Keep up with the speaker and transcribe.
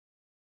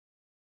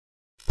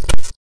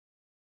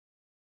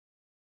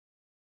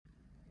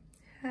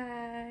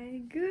Hi!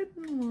 Good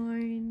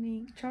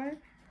morning! Char?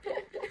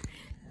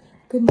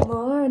 Good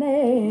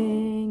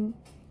morning!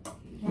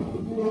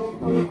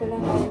 Huwag ko lang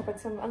ang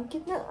pagsama. Ang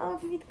cute na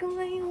outfit ko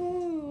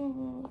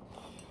ngayon.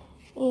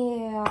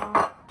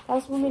 Yeah.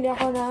 Tapos bumili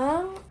ako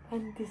ng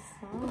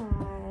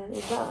pandesal.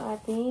 Iba ang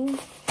ating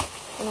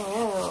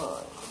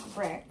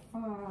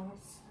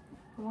breakfast.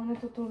 Habang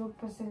natutulog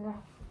pa sila.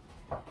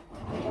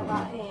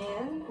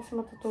 Kakain. Tapos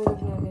matutulog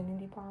na din.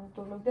 Hindi pa ako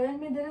natulog. Dahil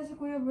may dala si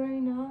Kuya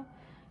Brian ha.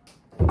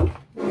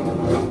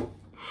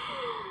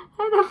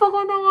 Hanap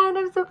ako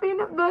nanganap sa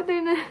peanut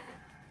butter na.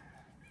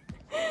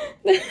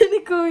 Dahil ni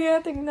Kuya,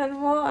 tignan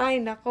mo.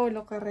 Ay, nako,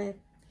 lokaret.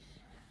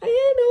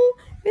 Ayan o.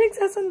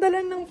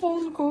 Pinagsasandalan ng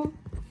phone ko.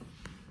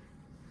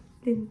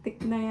 Tintik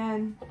na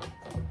yan.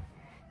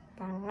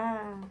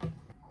 Tanga.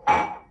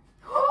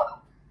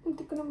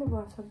 Hindi ko na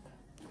mabasag.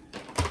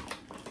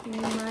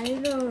 May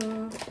Milo.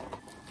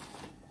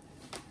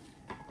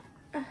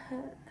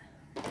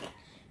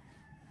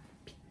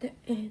 Pita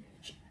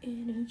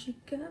energy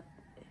cup.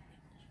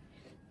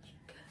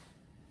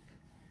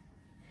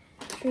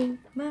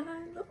 Drink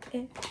Milo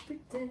every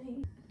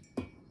day.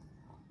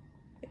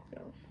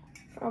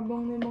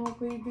 Abang may mga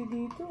baby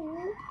dito.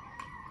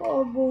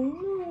 Abang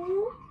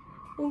no.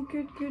 Ang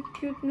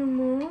cute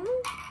naman.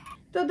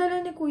 Ito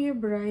dala ni Kuya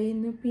Brian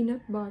na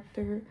peanut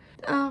butter.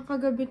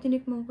 Kagabi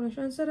tinikman ko na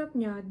siya. Ang sarap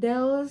niya.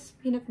 Del's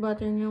peanut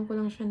butter. Ngayon ko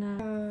lang siya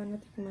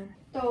natikman.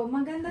 Ito,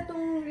 maganda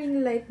tong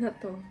ring light na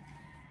to.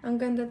 Ang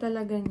ganda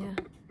talaga niya.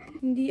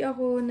 Hindi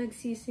ako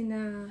nagsisi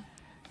na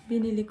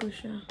binili ko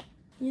siya.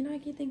 Yung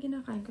nakikita yung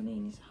kinakain ko,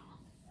 nainis ako.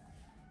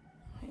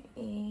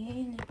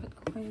 Okay, lipat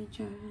ko kayo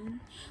dyan.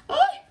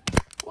 Ay!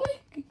 Uy!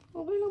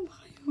 Okay lang ba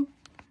kayo?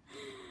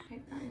 Okay,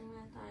 tayo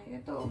muna tayo.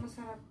 Ito,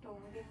 masarap to.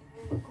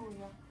 Ganyan yung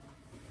Kuya.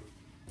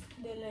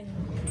 Dala niyo.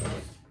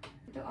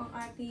 Ito ang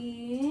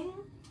ating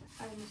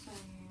almusal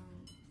ngayon.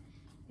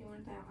 Hindi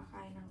muna tayo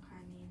kakain ng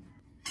kanin.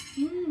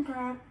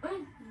 Crap. Ay!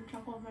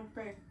 Masarap ko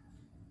mag-prep.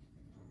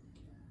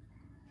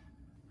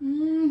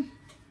 Ang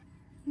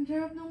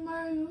sarap ng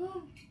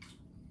mayo.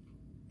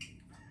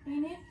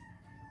 Init.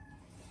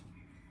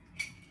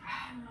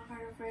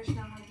 Nakaka-refresh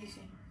na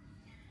kagising.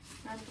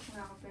 Nantok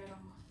na ako pero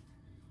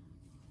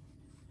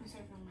ang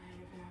sarap ng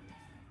mayo.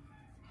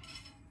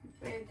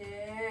 Pwede.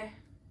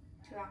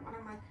 Kailangan ko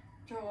naman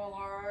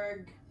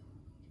chorg.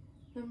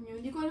 Alam nyo,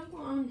 hindi ko alam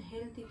kung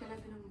unhealthy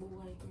talaga ng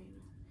buhay ko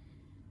yun.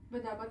 Ba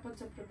dapat pag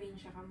sa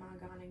probinsya ka,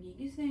 maaga ka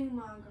nagigising,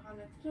 maaga ka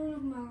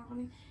natulog, maaga ka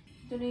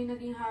ito na yung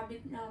naging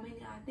habit namin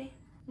ni ate.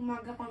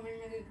 Umaga kami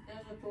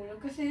natulog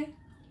kasi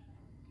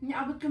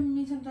niabot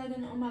kami minsan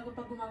talaga ng umaga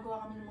pag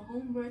gumagawa kami ng mga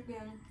homework.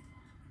 Kaya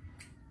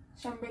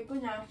siyempre ko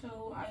niya,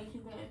 so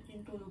ayusin ko na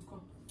yung tulog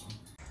ko.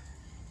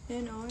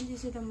 Yan o, hindi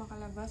sila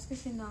makalabas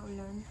kasi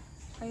naulan.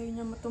 Ayaw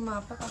niya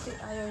matumapa kasi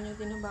ayaw niya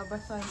din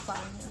nababasahin pa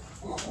niya.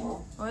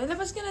 Okay,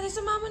 labas ka na din.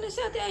 Sumama na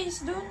si Ate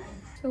Ice doon.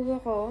 So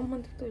ako,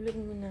 matutulog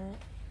muna.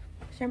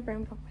 Siyempre,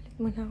 papalit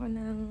muna ako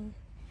ng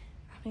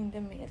aking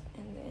damit.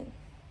 And then,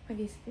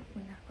 mag-isip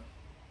muna ako.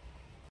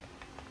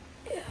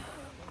 Yeah,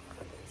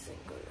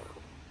 makagising ko lang.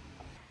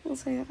 Ang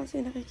saya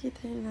kasi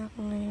nakikita nila ako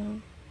ngayon.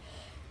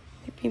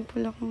 May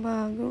pimple akong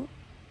bago.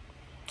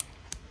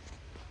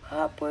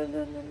 Hapon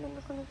doon naman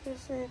ako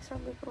nag-sex.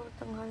 Sabi ko,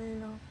 tanggalin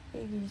lang.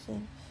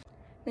 Igising.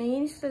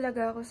 Naiinis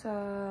talaga ako sa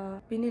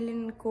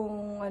binilin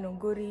kong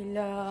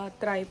gorilla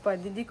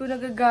tripod. Hindi ko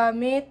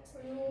nagagamit.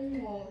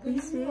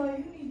 Kasi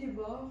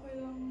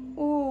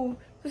oo.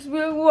 Tapos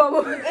bilagawa mo.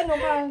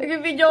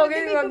 Nag-video ko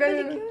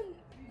ganyan.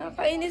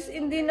 Nakainis.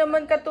 Hindi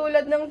naman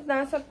katulad ng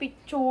nasa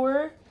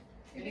picture.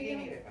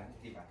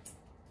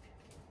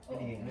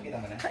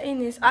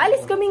 Kainis.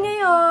 Alis kami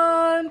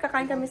ngayon.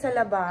 Kakain kami sa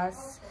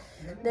labas.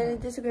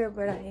 Dahil ito siguro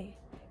para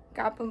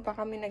kapon pa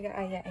kami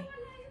nag-aaya eh.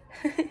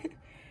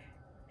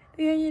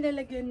 Yan yung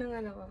lalagyan ng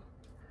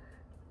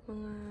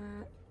mga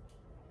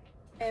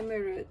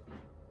emerald.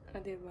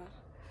 Diba?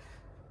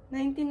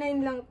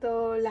 99 lang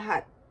to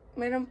lahat.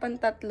 Mayroon pang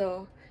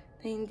tatlo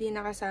na hindi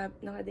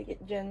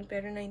nakadikit dyan.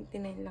 Pero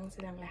 99 lang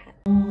silang lahat.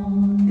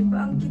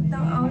 Diba ang cute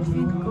ng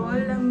outfit ko?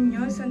 Alam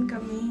nyo, saan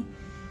kami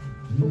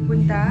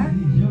pupunta?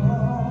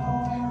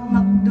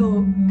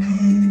 McDo.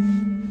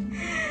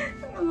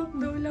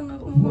 McDo lang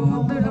ako.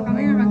 McDo lang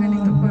kami.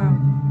 Nakaganito pa.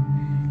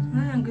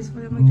 Ang gusto ko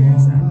lang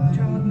mag-dress up.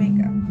 Tsaka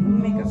mag-makeup.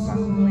 Mag-makeup pa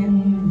ako ngayon.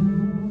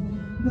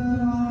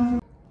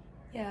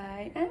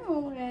 Yay! I'm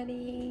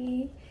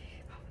ready!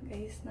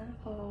 Nakapag-ayos na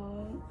ako.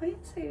 Ay,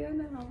 sa'yo.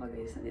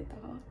 Nakapag-ayos na dito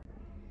ako.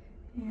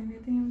 Ayan,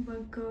 ito yung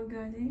bag ko.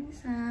 Galing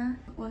sa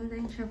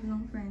online shop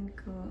ng friend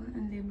ko.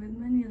 Ang Libad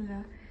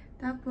Manila.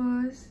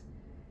 Tapos,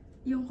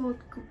 yung coat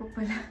ko pa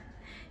pala.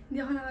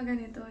 Hindi ako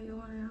nakaganito. Yung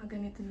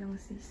nakaganito lang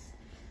sis.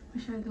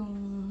 Masyadong,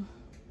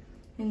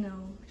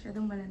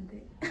 masyadong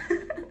malandi.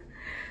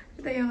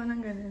 Tayo ko ng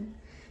ganun.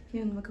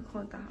 Yun,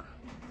 magkakota ako.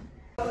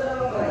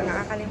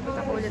 Nakakalimut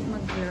ako ulit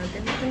mag-vlog.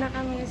 Ganito na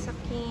kami sa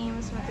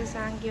Kim's.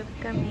 Magsasangyup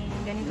kami.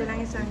 Ganito lang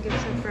yung sangyup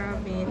sa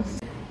province.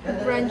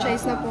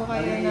 Franchise na po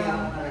kayo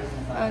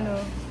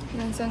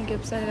ng sangyup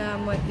sa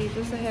Lamot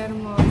dito sa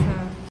Hermosa.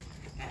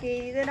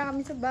 Okay, dito na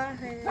kami sa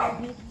bahay.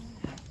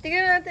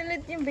 Tignan natin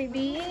ulit yung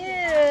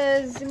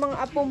babies. Yung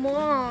mga apo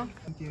mo.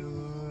 Thank you.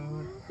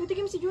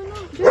 Tignan mo si Juno.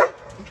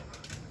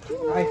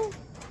 Ay.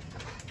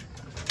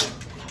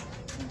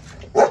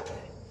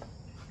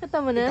 Kata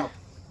mo na?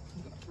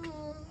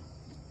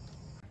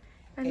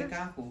 Ano?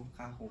 Kaku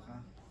ka.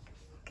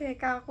 Kay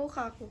kaku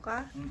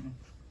ka?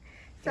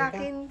 Sa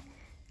akin...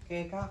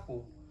 Kay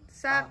kaku.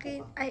 Sa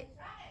akin... Ay...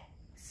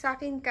 Sa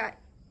akin ka.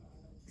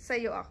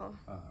 Sa'yo ako.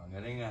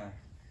 Galing nga.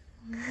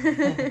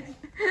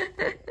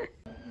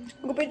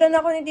 Gupitan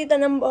ako ni tita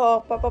ng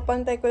buhok.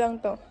 Papapantay ko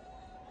lang to.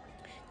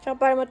 Tsaka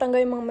para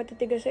matanggal yung mga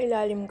matitigas sa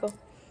ilalim ko.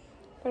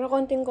 Pero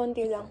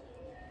konting-konti lang.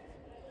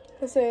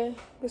 Kasi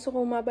gusto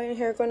ko umaba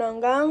yung hair ko na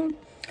hanggang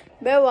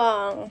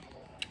bewang.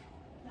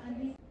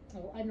 Ano?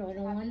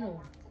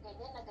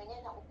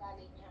 Ganyan na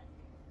ugali niya.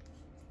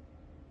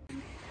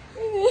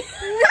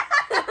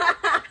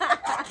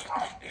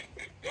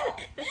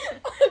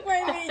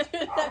 May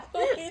video na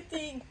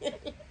tumitigil.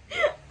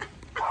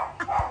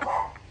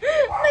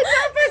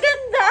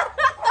 Nagpapaganda!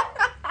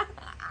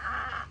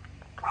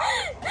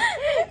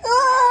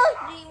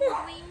 Dream.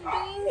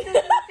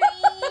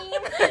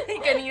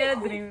 Kanina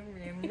dream.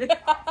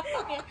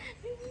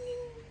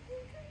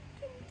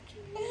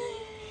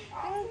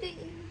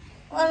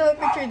 Ano,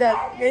 picture that?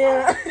 Ganyan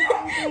na.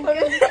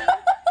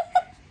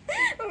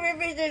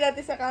 Mag-picture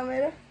natin sa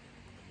camera.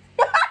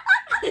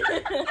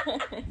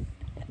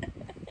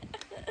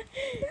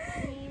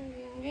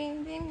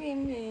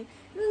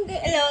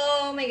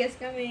 Hello! May gas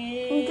kami!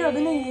 Ang grabe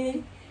na eh.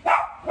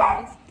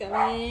 Gas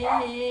kami!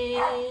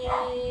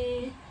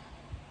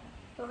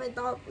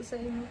 Pakita ko po sa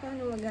inyo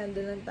paano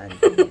mag-handle ng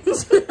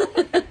tantrums.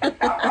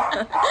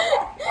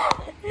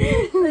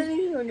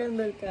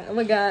 Mag-handle ka.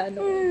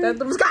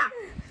 Tantrums ka!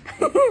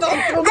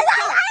 Tantrums ka!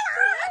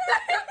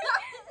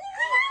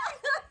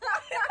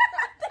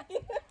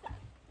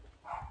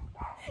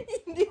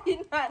 Hindi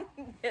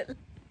hinandel.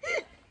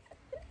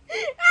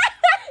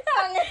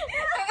 Ang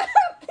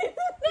apil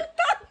ng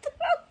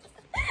tantrums.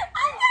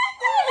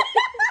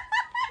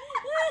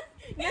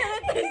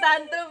 Ganun yung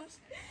tantrums.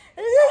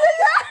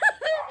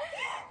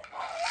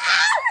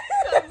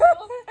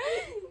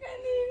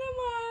 Kanina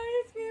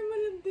maayos. Kaya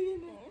malandi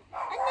na.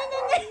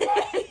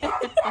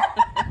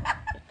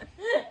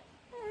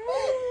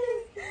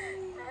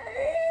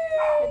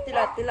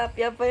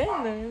 Tilapia pa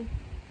yan.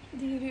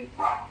 Diri.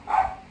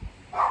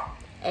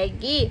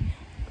 Eggy.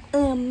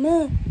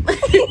 Ama.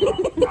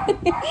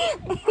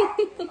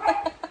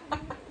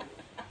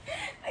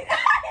 Ay,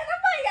 ano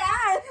ba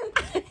yan?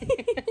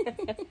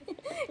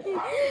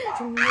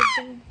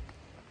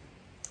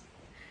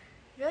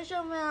 Close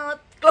your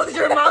mouth. Close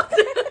your mouth.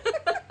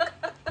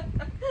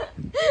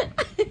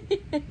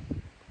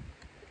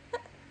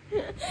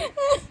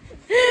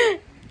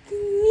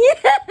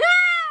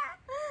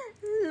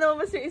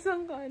 Lumabas yung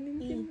isang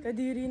kanin.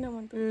 Kadiri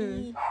naman to.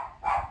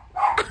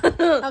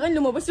 Akin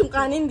lumabas yung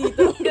kanin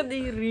dito.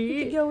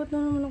 Kadiri. Tigawat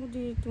na naman ako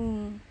dito.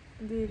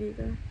 Kadiri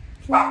ka.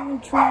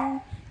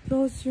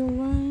 Close your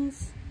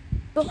eyes.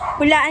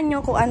 Hulaan nyo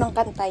kung anong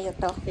kanta yun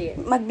to. Sige.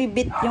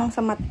 Magbibit yung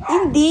sa mat...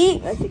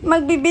 Hindi!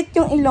 Magbibit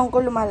yung ilong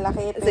ko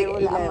lumalaki. Sige, Pero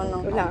hulaan mo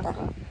nung wala kanta.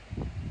 ka.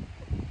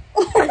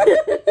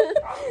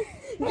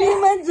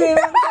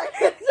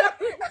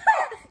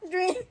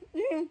 Dream.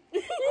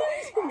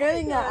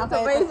 Galing nga.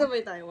 Okay.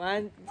 Sabay tayo.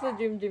 Sa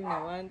dream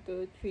na. 1,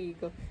 2, 3,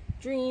 go.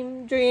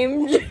 Dream.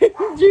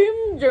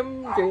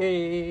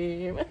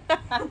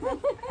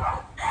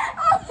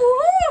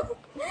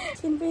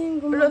 Sino pa yung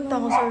Wala, gumana?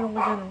 tako sa ilong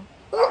ko dyan.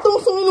 Ano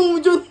itong sumilong mo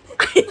dyan?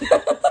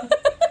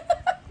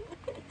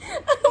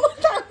 Ano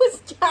matapos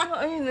dyan?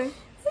 Ayun eh.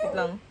 Wait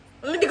lang.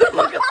 Hindi ko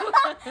magawa.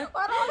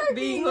 Parang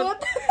nabingot.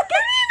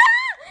 Kanina!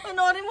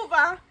 Panorin mo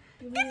pa.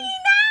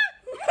 Kanina!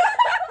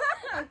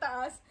 Ang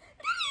taas.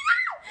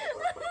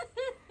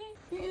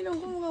 Yung ilong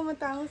ko mukhang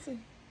matangos eh.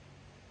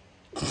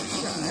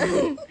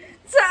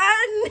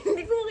 Saan?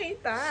 Hindi ko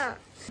makita.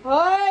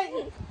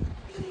 Hoy!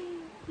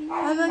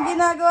 Anong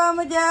ginagawa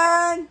mo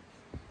dyan?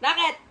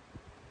 Bakit?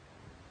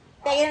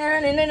 Kaya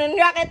na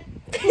bakit?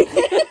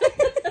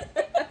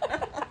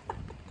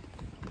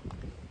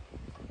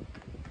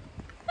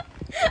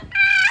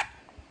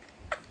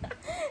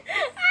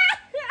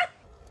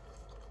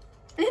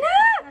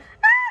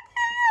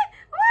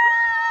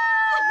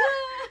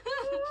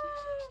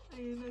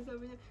 Ayun na,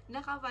 sabi niya,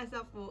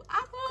 nakapasa po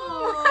ako.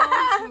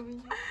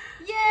 Sabi niya,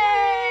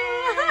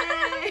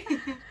 yay!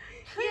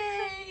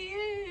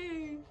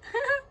 Yay!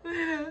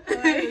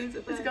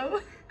 Let's go.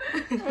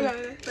 Wala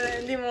na.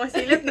 Hindi mo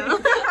masilip, no?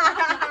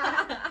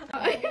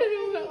 Ay,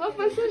 ano ba?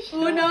 Kapasa siya.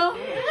 Uno.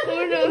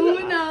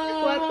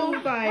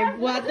 125.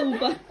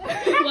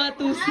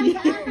 126.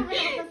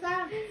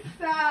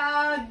 Sa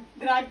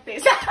drug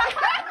test. Sa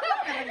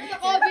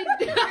COVID.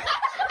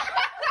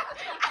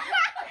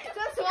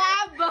 Sa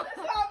swab.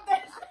 Swab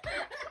test.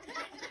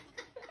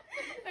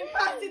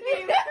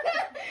 Nag-positive.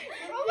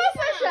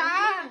 Kapasa siya.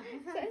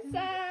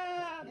 Sa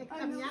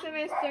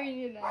semester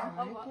nila.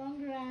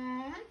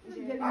 Congrats!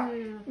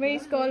 May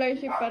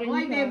scholarship pa rin siya.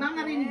 Hoy, beba,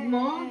 narinig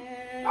mo?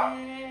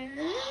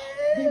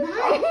 Diba?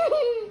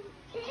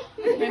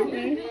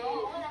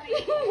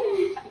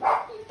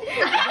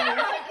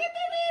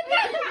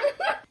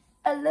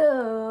 Hello!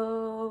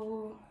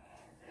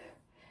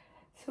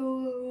 So,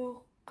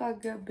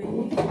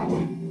 kagabi,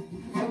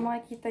 so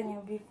makikita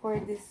nyo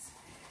before this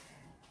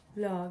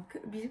vlog,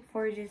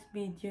 before this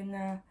video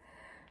na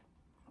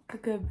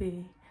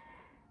kagabi,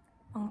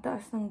 ang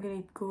taas ng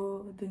grade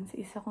ko dun sa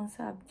isa kong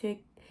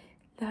subject.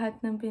 Lahat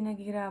ng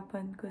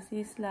pinaghirapan ko,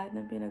 sis, lahat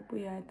ng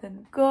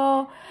pinagpuyatan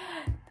ko,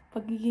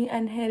 pagiging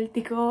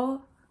unhealthy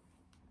ko,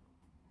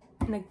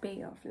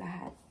 nag-pay off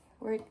lahat.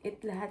 Worth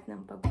it lahat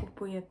ng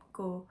pagpupuyat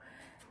ko,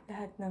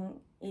 lahat ng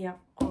iyak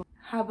ko.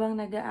 Habang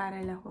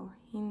nag-aaral ako,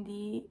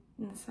 hindi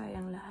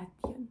nasayang lahat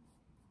yun.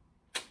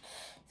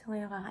 So,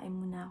 ngayon kakain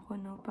muna ako,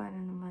 no? Para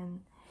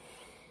naman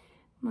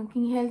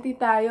maging healthy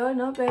tayo,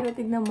 no? Pero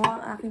tignan mo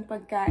ang aking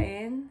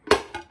pagkain.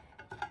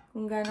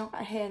 Kung gano'n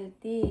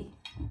ka-healthy.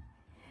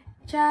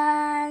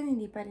 Tiyan!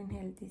 Hindi pa rin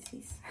healthy,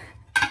 sis.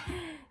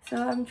 So,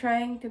 I'm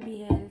trying to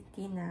be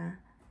healthy na.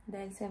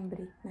 Dahil sem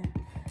break na.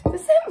 So,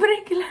 sem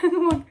break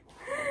lang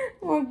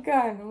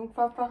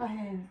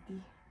magpapaka-healthy.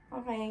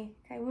 Okay,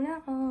 kain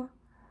muna ako.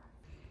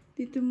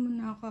 Dito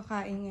muna ako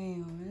kakain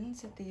ngayon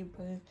sa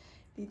table.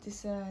 Dito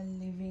sa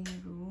living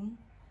room.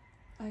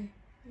 Ay,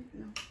 wait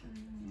lang. Ano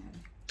nangyari?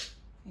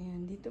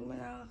 Ayan, dito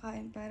muna ako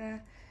kakain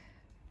para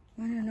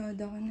manonood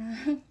ako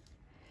ng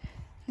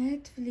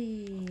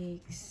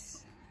Netflix.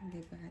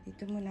 Diba?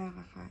 Dito muna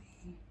ako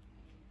kakain.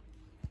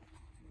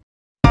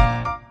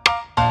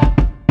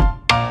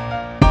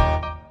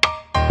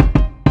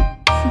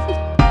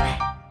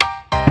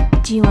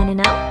 Do you want to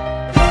know?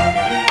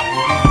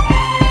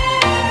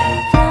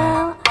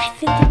 Well, I've been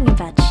thinking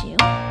about you.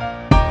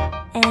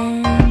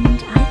 And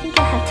I think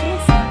you'll have to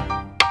listen.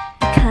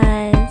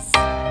 Because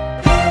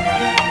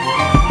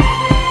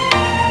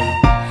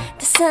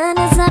the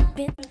sun is up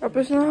in...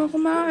 Tapos na ako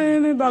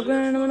kumain. May bago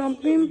na naman akong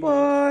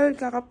pimple.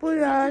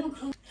 Kakapuyat.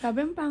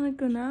 Sabi, ang pangit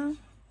ko na.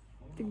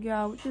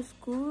 Tigyaw, Diyos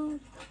ko.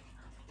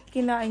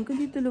 Kinain ko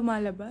dito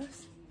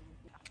lumalabas.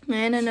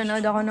 Ngayon,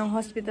 nanonood ako ng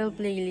hospital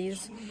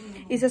playlist.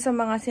 Isa sa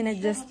mga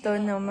sinadjust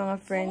ng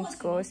mga friends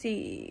ko,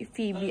 si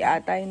Phoebe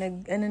ata,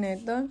 yung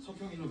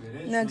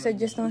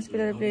nag-suggest ng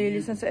hospital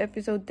playlist. Sa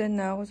episode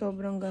 10 na ako,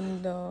 sobrang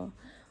ganda.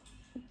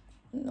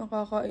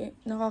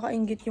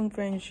 Nakakaingit yung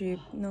friendship.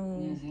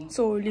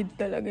 Solid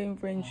talaga yung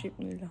friendship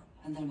nila.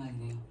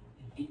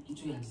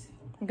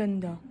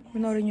 Ganda.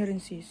 Panoorin nyo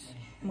rin, sis.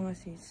 Mga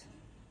sis.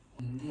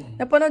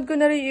 Napanood ko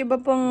na rin iba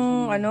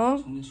pang,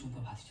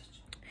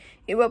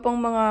 iba pang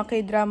mga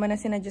k-drama na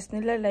sinadjust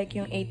nila, like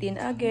yung 18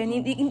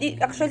 Again.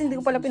 Actually, hindi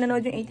ko pala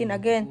pinanood yung 18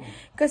 Again.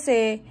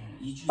 Kasi,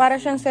 para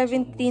siyang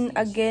 17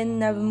 Again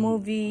na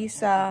movie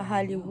sa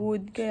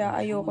Hollywood. Kaya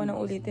ayoko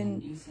nang ulitin.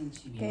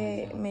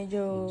 Kaya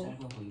medyo,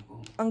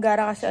 ang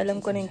gara kasi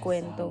alam ko na yung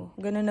kwento.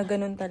 Ganun na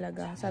ganun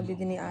talaga. Sabi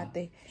din ni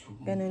ate.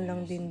 Ganun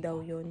lang din daw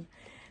yun.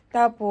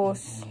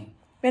 Tapos,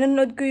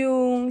 pinanood ko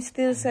yung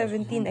Still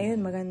 17. Ayun,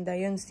 maganda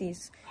yun,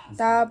 sis.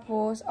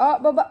 Tapos,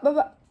 baba.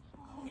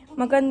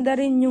 Maganda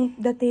rin yung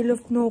The Tale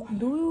of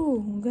Nokdu.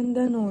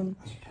 Ganda nun.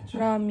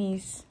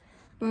 Promise.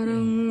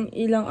 Parang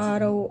ilang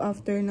araw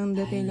after ng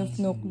The Tale of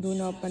Nokdu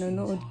na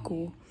panonood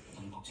ko,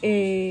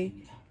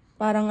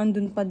 parang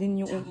andun pa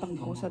din yung utak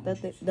ko sa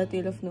The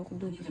Tale of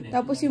Nokdu.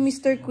 Tapos yung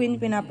Mr. Queen,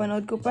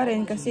 pinapanood ko pa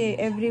rin kasi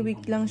every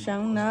week lang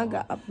siyang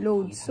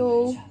nag-upload.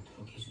 So,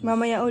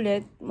 mamaya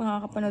ulit,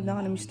 makakapanood na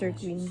ako ng Mr.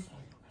 Queen.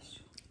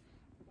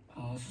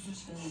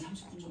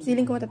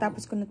 Feeling ko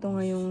matatapos ko na to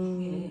ngayong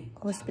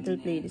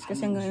hospital playlist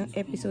kasi hanggang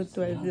episode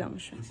 12 lang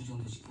siya.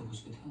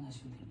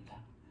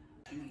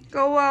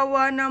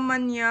 Kawawa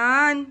naman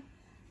yan.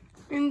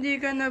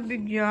 Hindi ka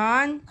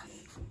nabigyan.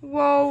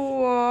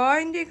 Wawa.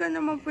 Hindi ka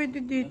naman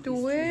pwede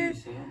dito eh.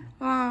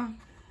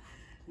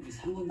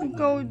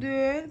 Ikaw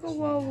din.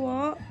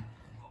 Kawawa.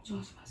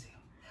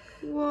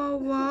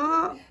 Wawa.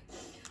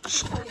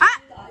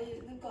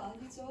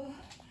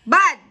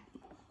 Bad!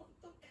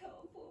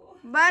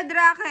 Bad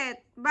racket.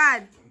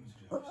 Bad.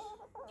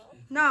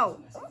 No.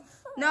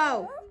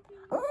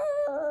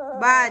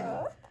 Bad.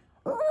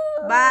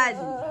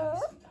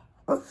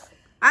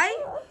 Ay?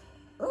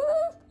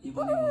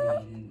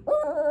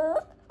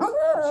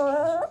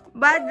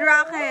 Bad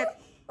racket.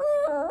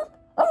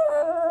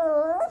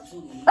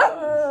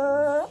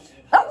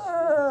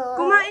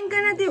 Kumain ka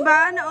na,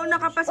 diba?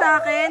 Nauna ka pa sa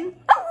akin.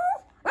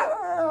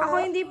 Ako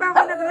hindi pa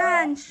ako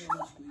nag-lunch.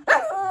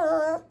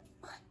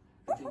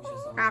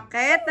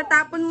 Racket,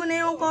 natapon mo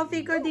na yung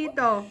coffee ko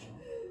dito.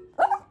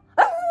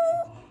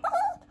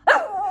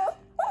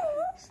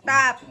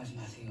 Stop.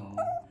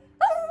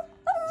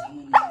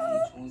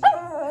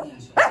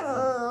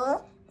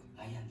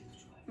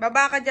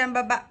 Baba ka dyan,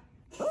 baba.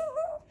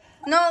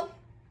 No.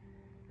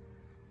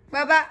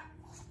 Baba.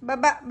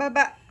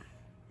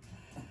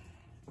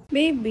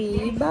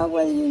 Baby,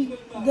 bawal yung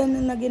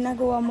ganun na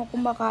ginagawa mo,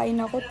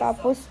 kumakain ako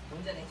tapos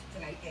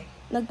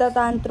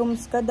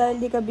nagtatantrums ka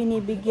dahil di ka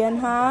binibigyan,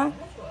 ha?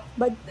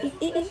 Bad,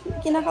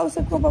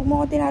 kinakausap ko pag mo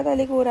ko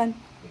tinatalikuran.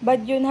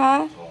 Bad yun,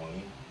 ha?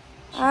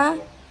 Ha?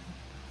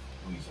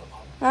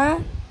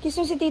 Ha? Kiss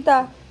mo si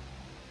tita.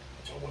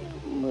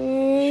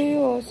 Uy,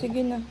 oh,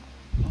 sige na.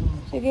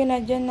 Sige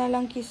na, dyan na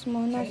lang kiss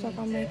mo. Nasa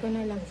kamay ko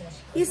na lang.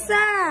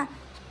 Isa!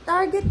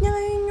 Target niya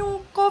ngayon yung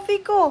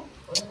coffee ko.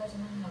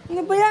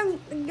 Ano ba yan?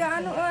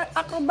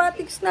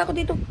 Acrobatics na ako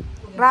dito.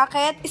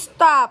 Racket,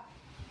 stop!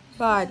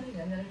 Bad.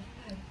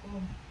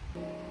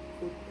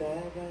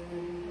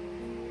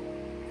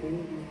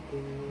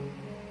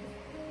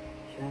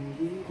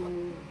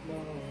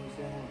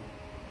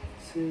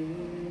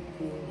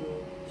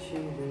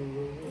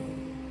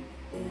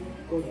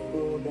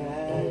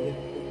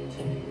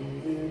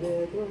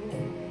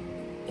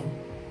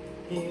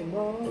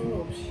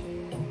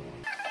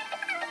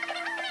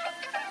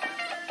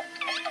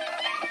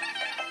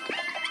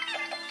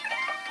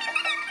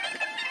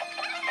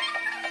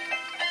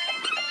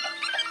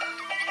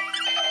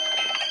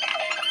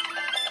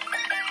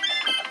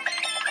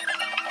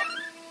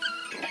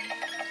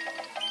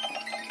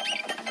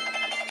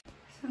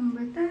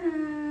 Samba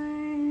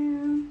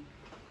time!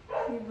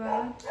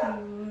 Diba?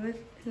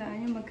 Cute.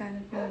 Alaan nyo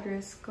magkano yung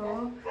dress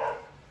ko.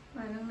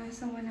 Parang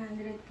nasa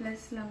 100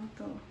 plus lang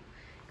to.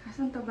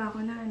 Kaso ang taba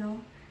ko na,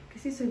 ano?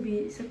 Kasi sa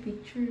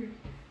picture,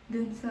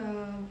 dun sa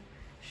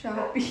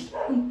Shopee,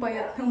 ang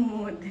payat ng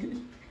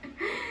model.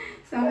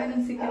 Sa akin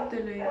ang sikip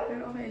tuloy.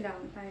 Pero okay lang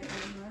tayo.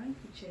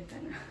 Picheta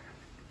na.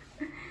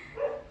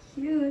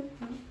 Cute.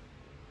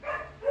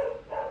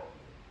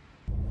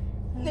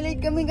 Nalate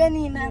kami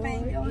kanina.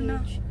 Kaya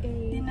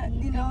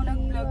hindi na ako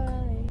nag-vlog.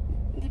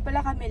 Hindi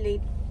pala kami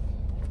late.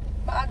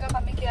 Maaga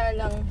kami kaya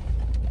lang.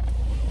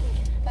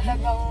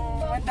 Talagang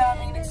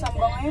madaming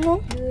nagsamba ngayon, no?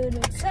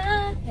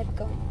 Sa head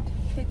count.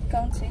 Head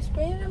count sis.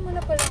 Pwede naman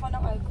na pala ako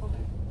ng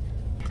alcohol.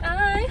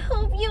 I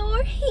hope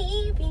you're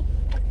happy.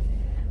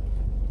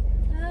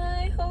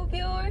 I hope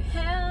you're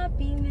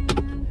happy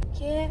now.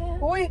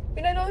 Yeah. Uy!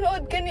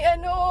 Pinanonood ka ni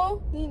ano?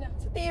 Nina,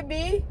 sa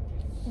TV?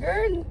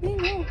 Girl,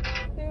 Nino.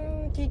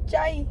 Yung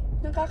chichay.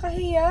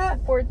 Nakakahiya.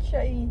 Support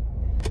siya eh.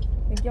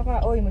 Thank you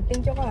ka. Oy,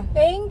 mag-thank you ka.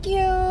 Thank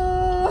you!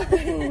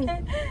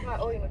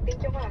 Oy,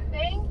 mag-thank you ka.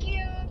 Thank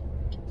you!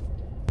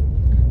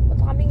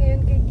 Punta kami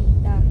ngayon kay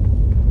Tita.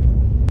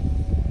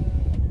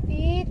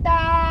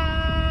 Tita!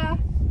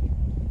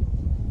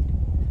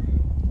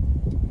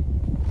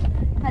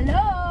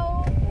 Hello!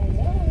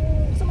 Hello!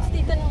 Gusto mo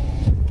si Tita no?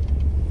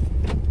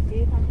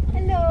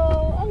 Hello!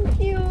 Ang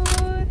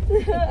cute!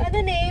 Ano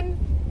name?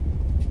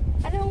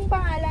 Anong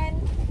pangalan?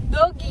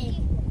 Doggy!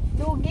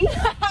 Doggy?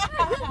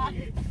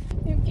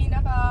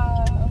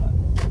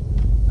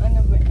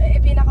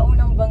 Yung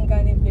pinakaunang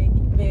bangga ni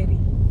Berry.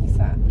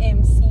 Isa,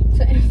 MC.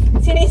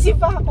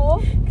 Sinisipa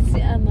ako? Kasi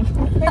ano?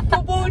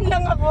 Nagpo-phone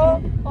lang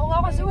ako. Oo nga,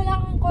 kasi wala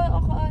kang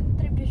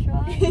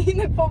contribution.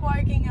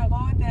 Nagpo-parking ako.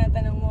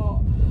 Tinatanong mo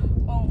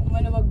kung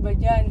maluwag ba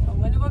dyan. O,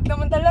 maluwag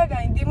naman talaga.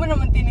 Hindi mo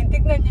naman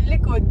tinitignan yung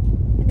likod.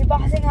 Hindi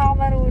pa kasi nga ako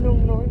marunong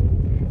nun.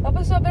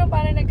 Tapos sobrang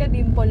parang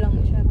nagka-dimple lang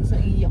siya. Tapos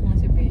naiiyak na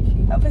si Beshi.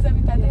 Tapos sabi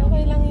tatay,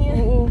 okay lang yan.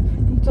 Oo.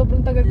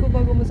 Sobrang tagal ko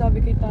bago masabi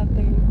kay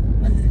tatay.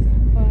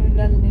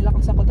 Parang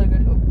nilakas ako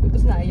tagalog ko.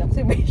 Tapos naiyak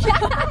si Beshi.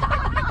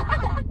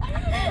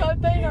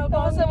 Tatay na.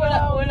 Tapos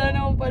wala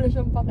naman pala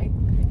siyang pakit.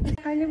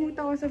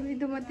 Nakalimutan ko sabi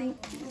dumating.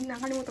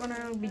 Nakalimutan ko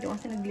na ng video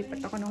kasi naglipat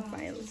ako ng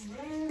files.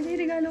 Hindi,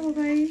 regalo ko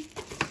kay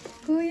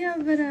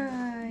Kuya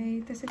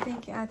Baray. Tapos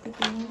thank you Ate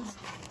Kings.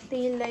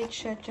 Tail light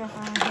siya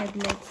tsaka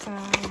headlight sa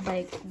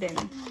bike din.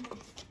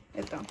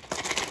 Ito.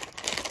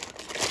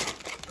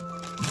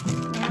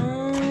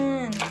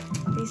 Yan.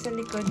 Ito sa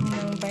likod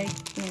ng bike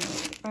niya.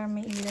 Para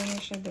may ilaw na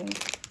siya dun.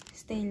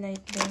 Tail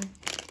light din.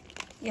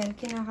 Yan,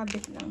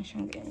 kinakabit lang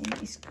siyang ganyan.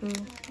 Screw.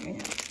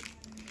 Ganyan.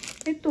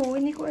 Ito,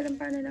 hindi ko alam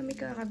paano namin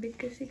kakabit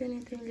kasi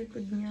ganito yung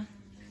likod niya.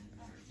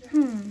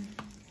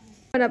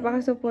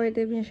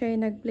 Napaka-supportive niya siya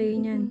yung nag-play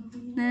niyan.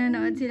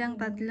 Nanonood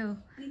silang tatlo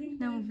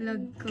ng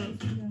vlog ko.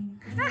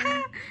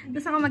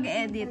 Gusto ko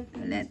mag-edit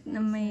ulit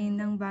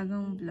ng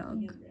bagong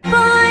vlog.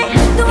 Boy,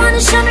 the one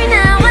to show me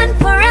now and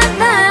forever.